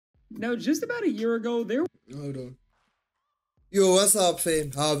Now, just about a year ago, there Hold on. Yo, what's up,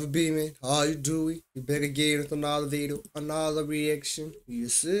 fam? How you been, man? How you doing? You back again with another video, another reaction. You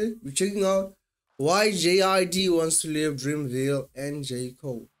see? We're checking out why JID wants to leave Dreamville and J.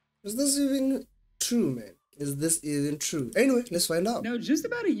 Cole. Is this even true, man? Is this even true? Anyway, let's find out. Now, just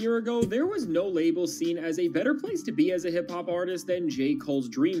about a year ago, there was no label seen as a better place to be as a hip-hop artist than J. Cole's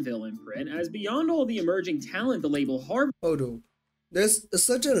Dreamville imprint, as beyond all the emerging talent the label harvested. Hold on. There's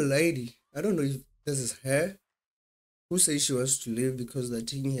such a lady, I don't know if this is her, who says she wants to leave because the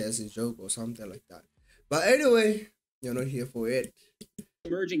team has a joke or something like that. But anyway, you're not here for it.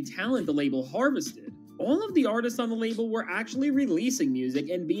 Emerging talent the label harvested. All of the artists on the label were actually releasing music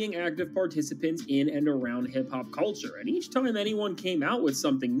and being active participants in and around hip-hop culture, and each time anyone came out with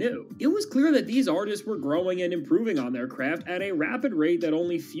something new, it was clear that these artists were growing and improving on their craft at a rapid rate that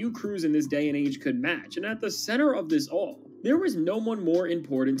only few crews in this day and age could match. And at the center of this all, there was no one more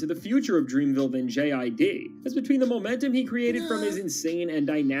important to the future of Dreamville than JID, as between the momentum he created from his insane and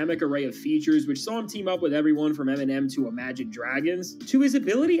dynamic array of features, which saw him team up with everyone from Eminem to Imagine Dragons, to his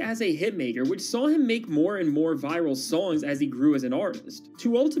ability as a hitmaker, which saw him make more and more viral songs as he grew as an artist,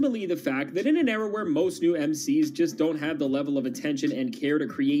 to ultimately the fact that in an era where most new MCs just don't have the level of attention and care to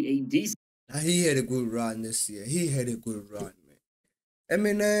create a decent... He had a good run this year. He had a good run, man.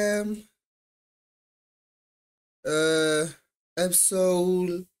 Eminem...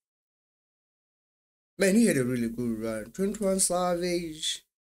 Absol. Man, he had a really good run. 21 Savage.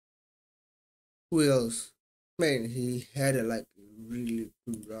 Who else? Man, he had a really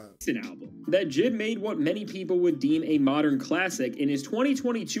good run. Album that JID made what many people would deem a modern classic in his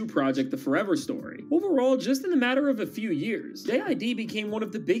 2022 project The Forever Story. Overall, just in the matter of a few years, JID became one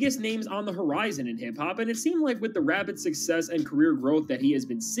of the biggest names on the horizon in hip-hop, and it seemed like with the rapid success and career growth that he has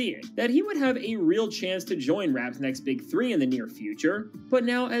been seeing, that he would have a real chance to join rap's next big three in the near future. But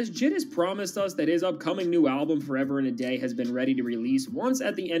now, as JID has promised us that his upcoming new album Forever in a Day has been ready to release once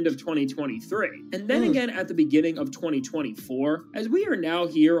at the end of 2023, and then again at the beginning of 2024, as we are now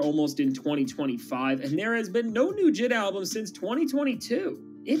here almost in 2025, and there has been no new JID album since 2022.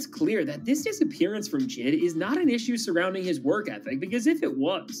 It's clear that this disappearance from JID is not an issue surrounding his work ethic, because if it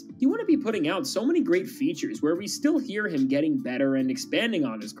was, he wouldn't be putting out so many great features where we still hear him getting better and expanding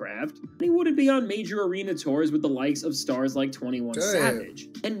on his craft, and he wouldn't be on major arena tours with the likes of stars like 21 Savage.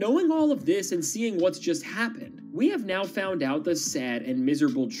 And knowing all of this and seeing what's just happened, we have now found out the sad and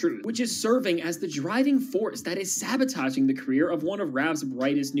miserable truth, which is serving as the driving force that is sabotaging the career of one of rap's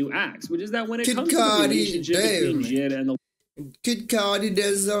brightest new acts, which is that when it comes to the relationship between JID and the Kid Cudi,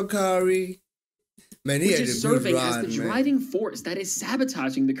 Denzel Curry. Man, he had a good run, as the driving force that is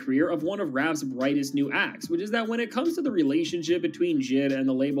sabotaging the career of one of rap's brightest new acts, which is that when it comes to the relationship between JID and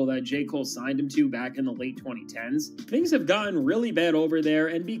the label that J. Cole signed him to back in the late 2010s, things have gotten really bad over there,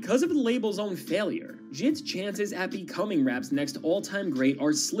 and because of the label's own failure, JID's chances at becoming rap's next all-time great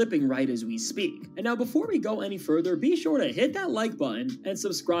are slipping right as we speak. And now before we go any further, be sure to hit that like button and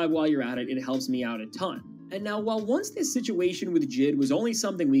subscribe while you're at it. It helps me out a ton. And now, while once this situation with JID was only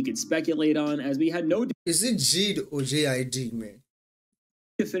something we could speculate on, as we had no Is it JID or JID, man?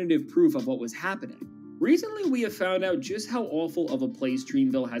 Definitive proof of what was happening, recently we have found out just how awful of a place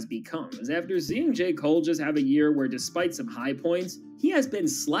Dreamville has become, as after seeing J. Cole just have a year where despite some high points, he has been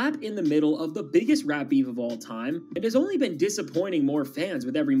slap in the middle of the biggest rap beef of all time, and has only been disappointing more fans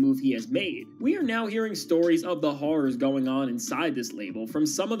with every move he has made. We are now hearing stories of the horrors going on inside this label from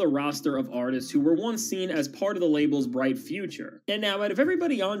some of the roster of artists who were once seen as part of the label's bright future. And now, out of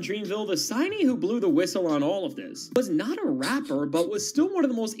everybody on Dreamville, the signee who blew the whistle on all of this was not a rapper, but was still one of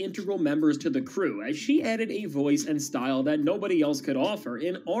the most integral members to the crew, as she added a voice and style that nobody else could offer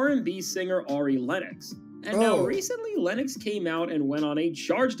in R&B singer Ari Lennox. And now recently, Lennox came out and went on a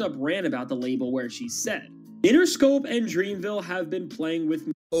charged-up rant about the label where she said, Interscope and Dreamville have been playing with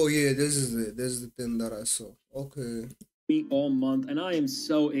me. Oh yeah, this is it. This is the thing that I saw. Okay. All month, and I am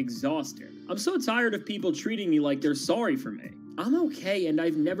so exhausted. I'm so tired of people treating me like they're sorry for me. I'm okay, and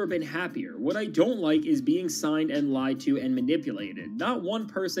I've never been happier. What I don't like is being signed and lied to and manipulated. Not one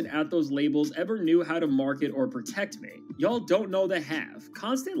person at those labels ever knew how to market or protect me. Y'all don't know the half.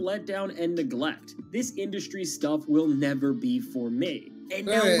 Constant letdown and neglect. This industry stuff will never be for me. And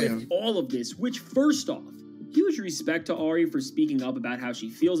now with all of this, which first off, huge respect to Ari for speaking up about how she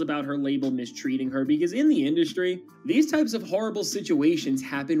feels about her label mistreating her, because in the industry, these types of horrible situations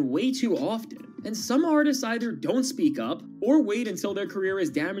happen way too often. And some artists either don't speak up or wait until their career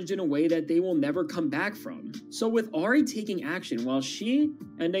is damaged in a way that they will never come back from. So with Ari taking action while she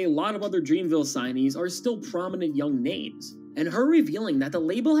and a lot of other Dreamville signees are still prominent young names, and her revealing that the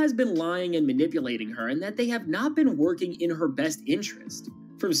label has been lying and manipulating her and that they have not been working in her best interest,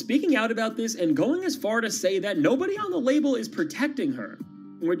 from speaking out about this and going as far to say that nobody on the label is protecting her,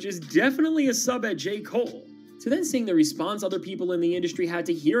 which is definitely a sub at J. Cole, to then seeing the response other people in the industry had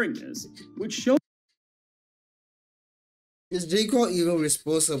to hearing this, which showed. Is J. Cole even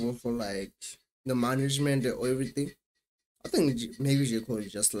responsible for like the management or everything? I think maybe J. Cole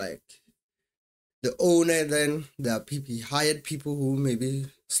is just like the owner, then there are people, hired people who maybe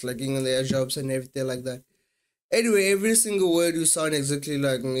slacking on their jobs and everything like that. Anyway, every single word you sound exactly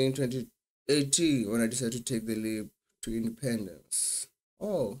like me in 2018 when I decided to take the leap to independence.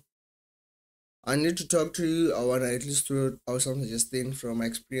 Oh, I need to talk to you. I want to at least throw out some suggestions from my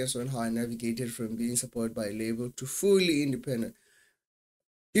experience on how I navigated from being supported by a label to fully independent.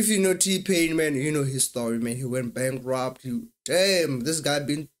 If you know T-Pain, man, you know his story, man. He went bankrupt. Damn, this guy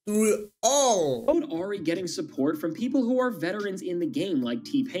been through it all. Ari getting support from people who are veterans in the game like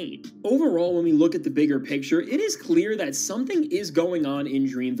T-Pain. Overall, when we look at the bigger picture, it is clear that something is going on in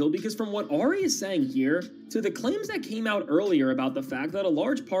Dreamville, because from what Ari is saying here, to the claims that came out earlier about the fact that a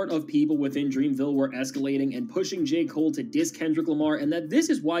large part of people within Dreamville were escalating and pushing J. Cole to diss Kendrick Lamar, and that this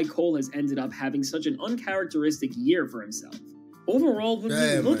is why Cole has ended up having such an uncharacteristic year for himself. Overall, when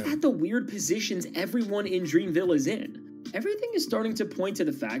we look at the weird positions everyone in Dreamville is in, everything is starting to point to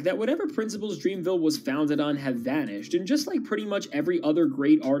the fact that whatever principles Dreamville was founded on have vanished, and just like pretty much every other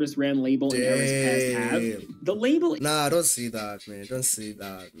great artist-ran label in era's past have, the label— Nah, don't see that, man. Don't see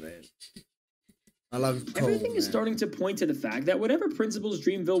that, man. I love Cole, everything is starting to point to the fact that whatever principles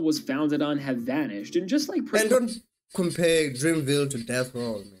Dreamville was founded on have vanished, and just like and don't compare Dreamville to Death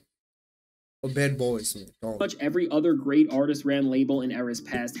Row, man. Or Bad Boys, man. Don't. Much every other great artist-ran label in era's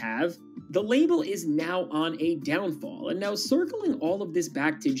past have, the label is now on a downfall. And now circling all of this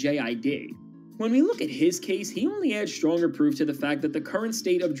back to JID, when we look at his case, he only adds stronger proof to the fact that the current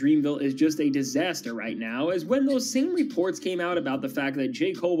state of Dreamville is just a disaster right now, as when those same reports came out about the fact that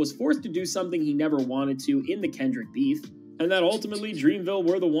J. Cole was forced to do something he never wanted to in the Kendrick beef, and that ultimately Dreamville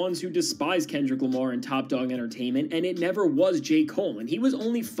were the ones who despised Kendrick Lamar and Top Dog Entertainment, and it never was J. Cole, and he was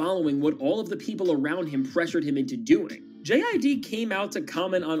only following what all of the people around him pressured him into doing. JID came out to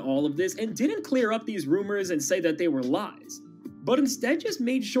comment on all of this and didn't clear up these rumors and say that they were lies, but instead just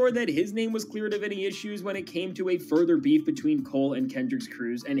made sure that his name was cleared of any issues when it came to a further beef between Cole and Kendrick's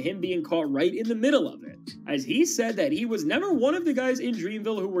crews, and him being caught right in the middle of it, as he said that he was never one of the guys in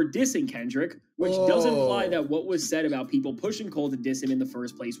Dreamville who were dissing Kendrick, which does imply that what was said about people pushing Cole to diss him in the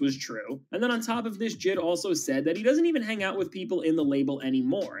first place was true. And then on top of this, JID also said that he doesn't even hang out with people in the label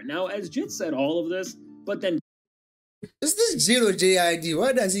anymore. Now, as JID said all of this, but then— is this JID or JID?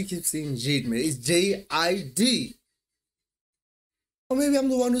 Why does he keep saying JID, man? It's JID. Or maybe I'm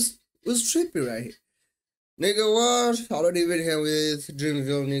the one who's trippy right here. Nigga, what? I don't even hang with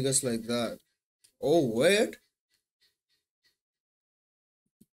Dreamville niggas like that. Oh, what?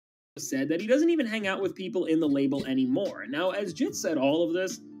 Said that he doesn't even hang out with people in the label anymore. Now, as JID said all of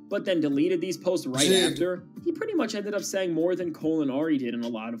this, but then deleted these posts right after, he pretty much ended up saying more than Cole and Ari did in a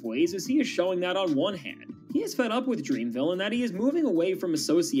lot of ways, as he is showing that on one hand, he is fed up with Dreamville and that he is moving away from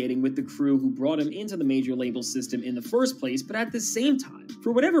associating with the crew who brought him into the major label system in the first place, but at the same time,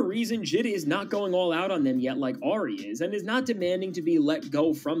 for whatever reason, JID is not going all out on them yet like Ari is, and is not demanding to be let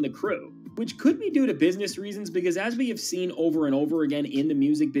go from the crew, which could be due to business reasons, because as we have seen over and over again in the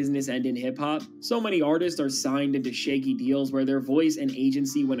music business and in hip-hop, so many artists are signed into shaky deals where their voice and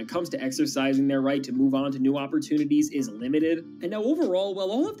agency when it comes to exercising their right to move on to new opportunities is limited. And now overall,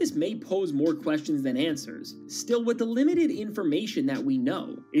 while all of this may pose more questions than answers, still with the limited information that we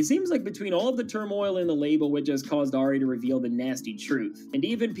know, it seems like between all of the turmoil in the label which has caused Ari to reveal the nasty truth, and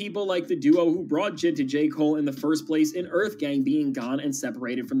even people like the duo who brought JID to J. Cole in the first place in Earth Gang being gone and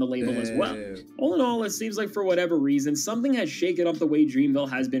separated from the label as well. All in all, it seems like for whatever reason, something has shaken up the way Dreamville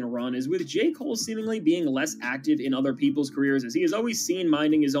has been run, as with J. Cole seemingly being less active in other people's careers, as he is always seen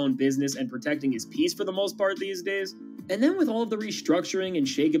minding his own business and protecting his peace for the most part these days. And then with all of the restructuring and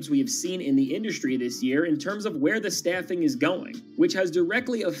shakeups we have seen in the industry this year in terms of where the staffing is going, which has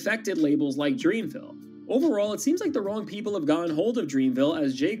directly affected labels like Dreamville. Overall, it seems like the wrong people have gotten hold of Dreamville,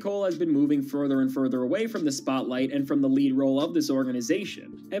 as J. Cole has been moving further and further away from the spotlight and from the lead role of this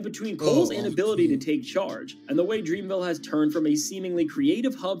organization. And between Cole's inability to take charge, and the way Dreamville has turned from a seemingly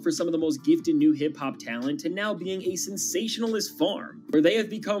creative hub for some of the most gifted new hip-hop talent to now being a sensationalist farm, where they have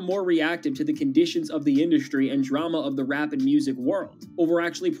become more reactive to the conditions of the industry and drama of the rap and music world, over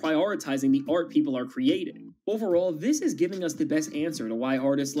actually prioritizing the art people are creating. Overall, this is giving us the best answer to why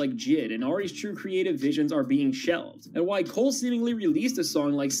artists like JID and Ari's true creative visions are being shelved, and why Cole seemingly released a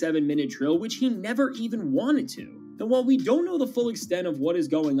song like 7 Minute Drill which he never even wanted to, And while we don't know the full extent of what is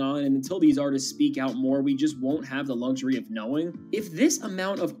going on, and until these artists speak out more, we just won't have the luxury of knowing, if this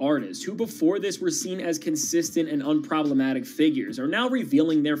amount of artists who before this were seen as consistent and unproblematic figures are now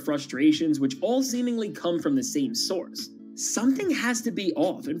revealing their frustrations, which all seemingly come from the same source, something has to be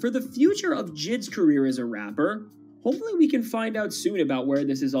off. And for the future of JID's career as a rapper, hopefully we can find out soon about where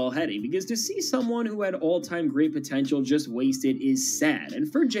this is all heading, because to see someone who had all-time great potential just wasted is sad.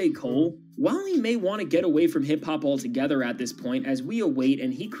 And for J. Cole, while he may want to get away from hip-hop altogether at this point as we await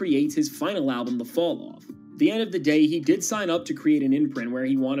and he creates his final album, The Fall Off, at the end of the day, he did sign up to create an imprint where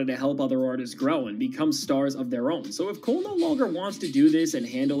he wanted to help other artists grow and become stars of their own. So if Cole no longer wants to do this and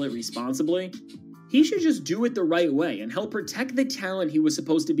handle it responsibly, he should just do it the right way and help protect the talent he was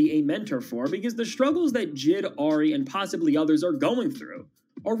supposed to be a mentor for, because the struggles that JID, Ari, and possibly others are going through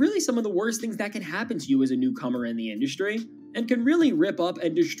are really some of the worst things that can happen to you as a newcomer in the industry, and can really rip up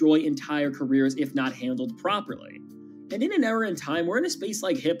and destroy entire careers if not handled properly. And in an era and time where in a space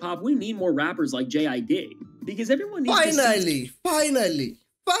like hip-hop, we need more rappers like JID, because everyone needs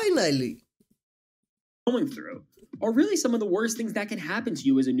finally going through are really some of the worst things that can happen to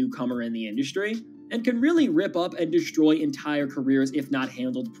you as a newcomer in the industry, and can really rip up and destroy entire careers if not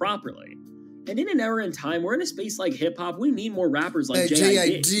handled properly. And in an era and time where in a space like hip-hop, we need more rappers like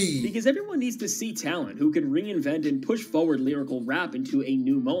JID, because everyone needs to see talent who can reinvent and push forward lyrical rap into a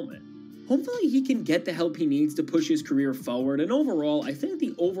new moment. Hopefully he can get the help he needs to push his career forward, and overall, I think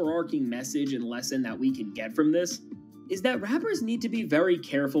the overarching message and lesson that we can get from this is that rappers need to be very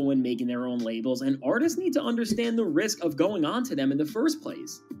careful when making their own labels, and artists need to understand the risk of going on to them in the first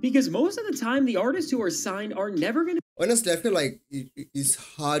place. Because most of the time, the artists who are signed are never going to... Honestly, I feel like it's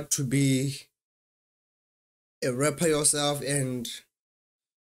hard to be a rapper yourself and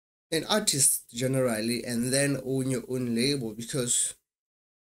an artist generally, and then own your own label, because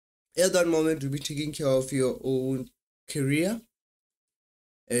at that moment you'll be taking care of your own career,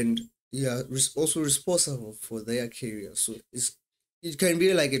 and yeah, also responsible for their career. So it can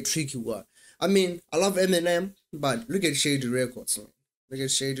be like a tricky one. I mean, I love Eminem, but look at JID Records, man. Look at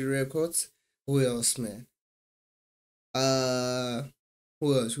JID Records. Who else, man?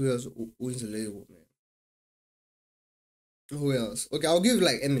 Who else? Who owns the label, man? Who else? Okay, I'll give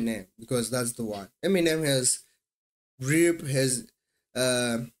like Eminem, because that's the one. Eminem has Rip, has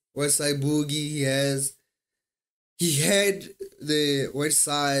West Side Boogie, he had the West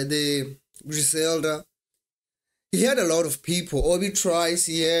Side, the Griselda. He had a lot of people. Obi Trice,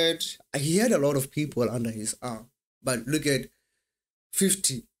 he had a lot of people under his arm. But look at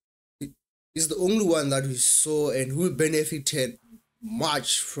 50. He's the only one that we saw and who benefited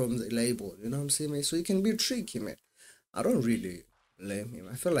much from the label. You know what I'm saying, man? So it can be tricky, man. I don't really blame him.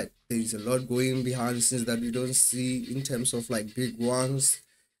 I feel like there's a lot going behind the scenes that we don't see in terms of like big ones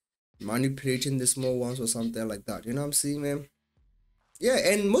manipulating the small ones or something like that. You know what I'm saying, man? Yeah,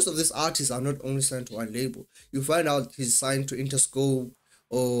 and most of these artists are not only signed to one label. You find out he's signed to Interscope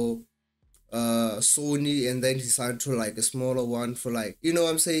or Sony, and then he's signed to like a smaller one for like, you know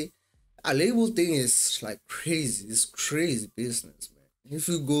what I'm saying? A label thing is like crazy. It's crazy business, man. If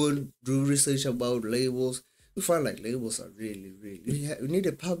you go and do research about labels, you find like labels are really, you need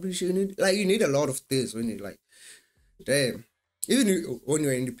a publisher, you need a lot of things when you like, damn. Even when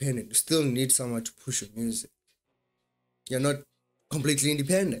you're independent, you still need someone to push your music. You're not completely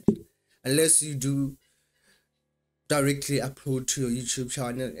independent unless you do directly upload to your YouTube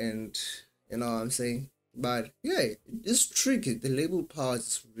channel, and you know what I'm saying. But yeah, it's tricky. The label part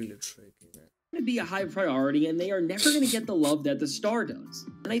is really tricky, man. To be a high priority, and they are never going to get the love that the star does.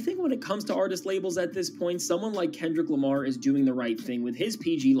 And I think when it comes to artist labels at this point, someone like Kendrick Lamar is doing the right thing with his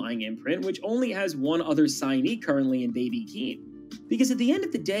PG Lang imprint, which only has one other signee currently in Baby Keem. Because at the end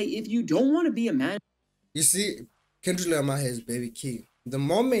of the day, if you don't want to be a man... You see, Kendrick Lamar has Baby Keem. The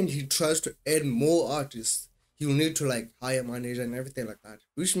moment he tries to add more artists, he will need to like hire a manager and everything like that,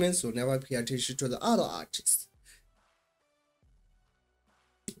 which means he'll never pay attention to the other artists.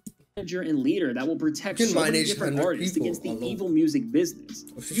 Manager and leader that will protect so many different artists against the evil music business.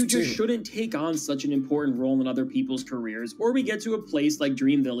 You just shouldn't take on such an important role in other people's careers, or we get to a place like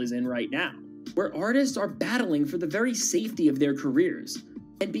Dreamville is in right now, where artists are battling for the very safety of their careers,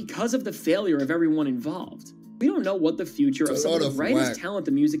 and because of the failure of everyone involved. We don't know what the future of some of the brightest talent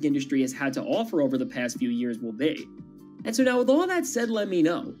the music industry has had to offer over the past few years will be. And so now, with all that said, let me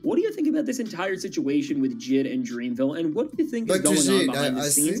know, what do you think about this entire situation with JID and Dreamville, and what do you think is going on behind the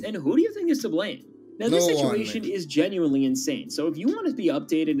scenes, and who do you think is to blame? Now, this situation is genuinely insane, so if you want to be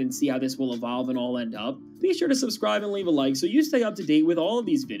updated and see how this will evolve and all end up, be sure to subscribe and leave a like so you stay up to date with all of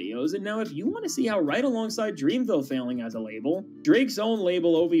these videos. And now, if you want to see how right alongside Dreamville failing as a label, Drake's own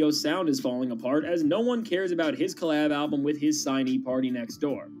label OVO Sound is falling apart as no one cares about his collab album with his signee Party Next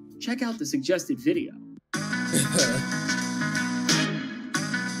Door. Check out the suggested video.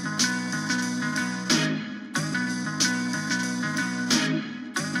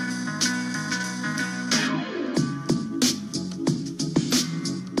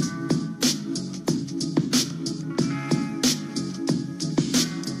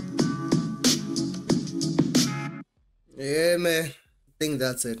 Yeah, man. I think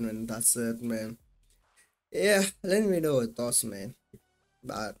that's it, man. That's it, man. Yeah, let me know your thoughts, man.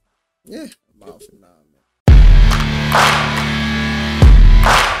 But yeah, I'm out for now, man.